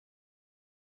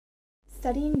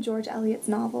Studying George Eliot's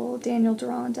novel, Daniel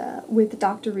Deronda, with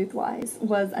Dr. Ruth Wisse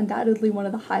was undoubtedly one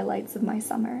of the highlights of my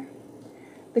summer.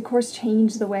 The course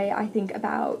changed the way I think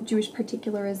about Jewish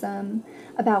particularism,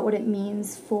 about what it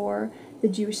means for the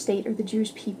Jewish state or the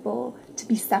Jewish people to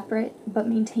be separate but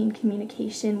maintain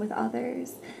communication with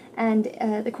others. And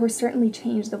the course certainly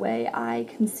changed the way I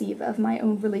conceive of my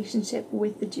own relationship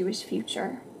with the Jewish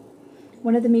future.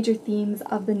 One of the major themes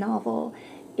of the novel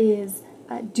is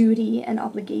duty and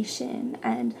obligation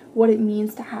and what it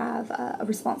means to have a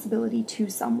responsibility to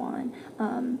someone.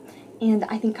 And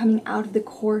I think coming out of the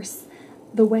course,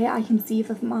 the way I conceive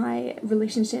of my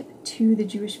relationship to the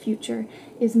Jewish future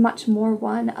is much more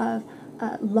one of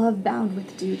love bound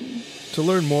with duty. To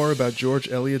learn more about George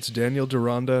Eliot's Daniel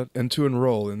Deronda and to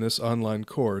enroll in this online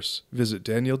course, visit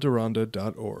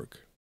danielderonda.org.